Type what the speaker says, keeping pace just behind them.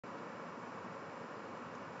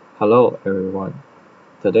Hello everyone.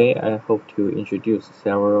 Today I hope to introduce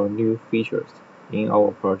several new features in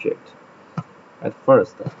our project. At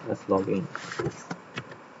first, let's log in.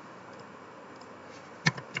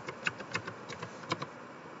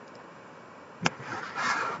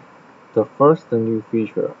 The first new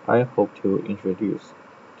feature I hope to introduce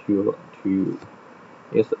to you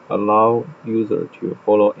is allow user to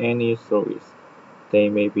follow any service they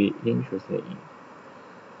may be interested in.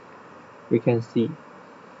 We can see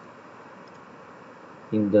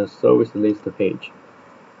in the service list page,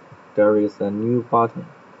 there is a new button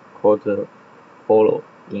called Follow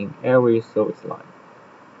in every service line.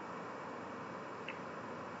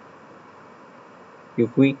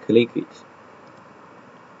 If we click it,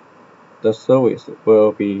 the service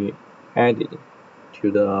will be added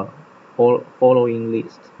to the following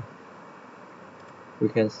list. We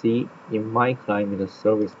can see in My Climate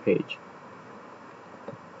service page,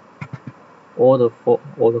 all the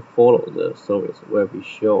followed service will be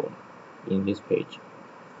shown in this page.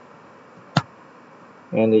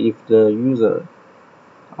 And if the user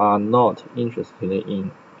are not interested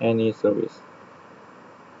in any service,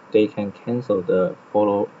 they can cancel the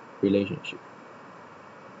follow relationship,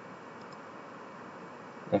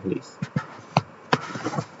 like this.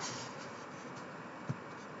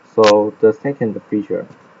 So the second feature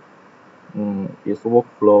is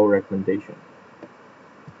workflow recommendation.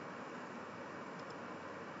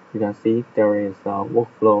 You can see there is a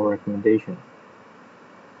workflow recommendation.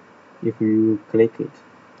 If you click it,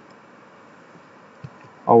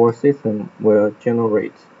 our system will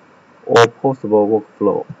generate all possible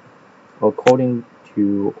workflow according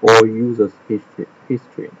to all users'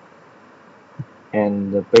 history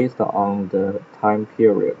and based on the time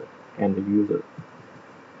period and the user.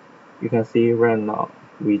 You can see right now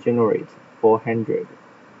we generate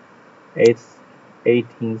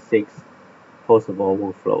 486 possible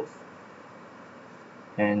workflows,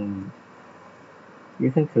 and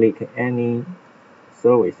you can click any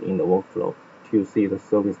service in the workflow to see the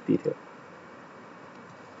service detail.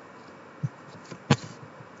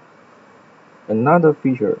 Another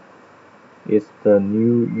feature is the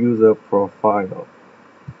new user profile.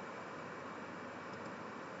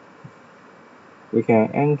 We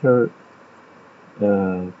can enter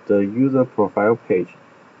the user profile page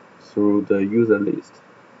through the user list.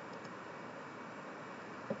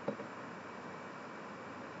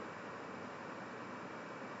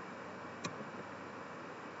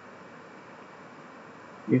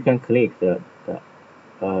 You can click the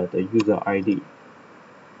user ID.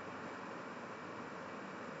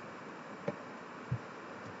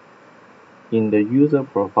 In the user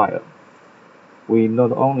profile, we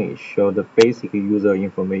not only show the basic user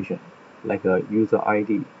information like a user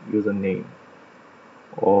ID, username,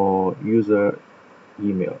 or user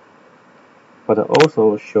email, but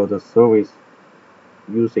also show the service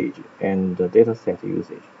usage and the dataset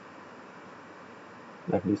usage,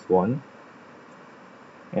 like this one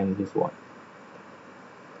and this one.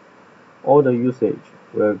 All the usage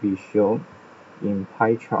will be shown in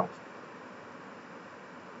pie chart.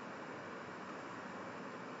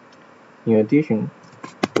 In addition,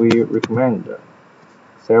 we recommend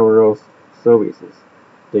several services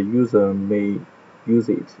the user may use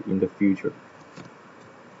it in the future.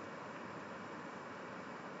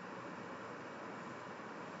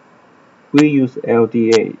 We use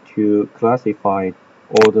LDA to classify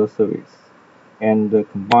all the services and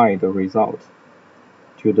combine the results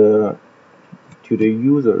to the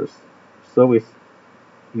user's service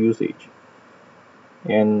usage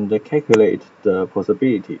and calculate the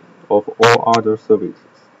possibility of all other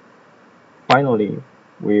services. Finally,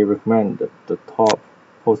 we recommend the top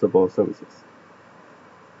possible services.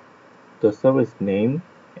 The service name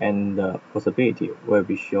and the possibility will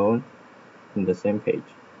be shown in the same page.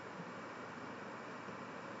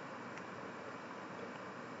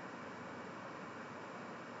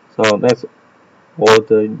 So that's all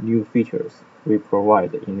the new features we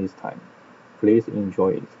provide in this time. Please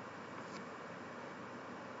enjoy it.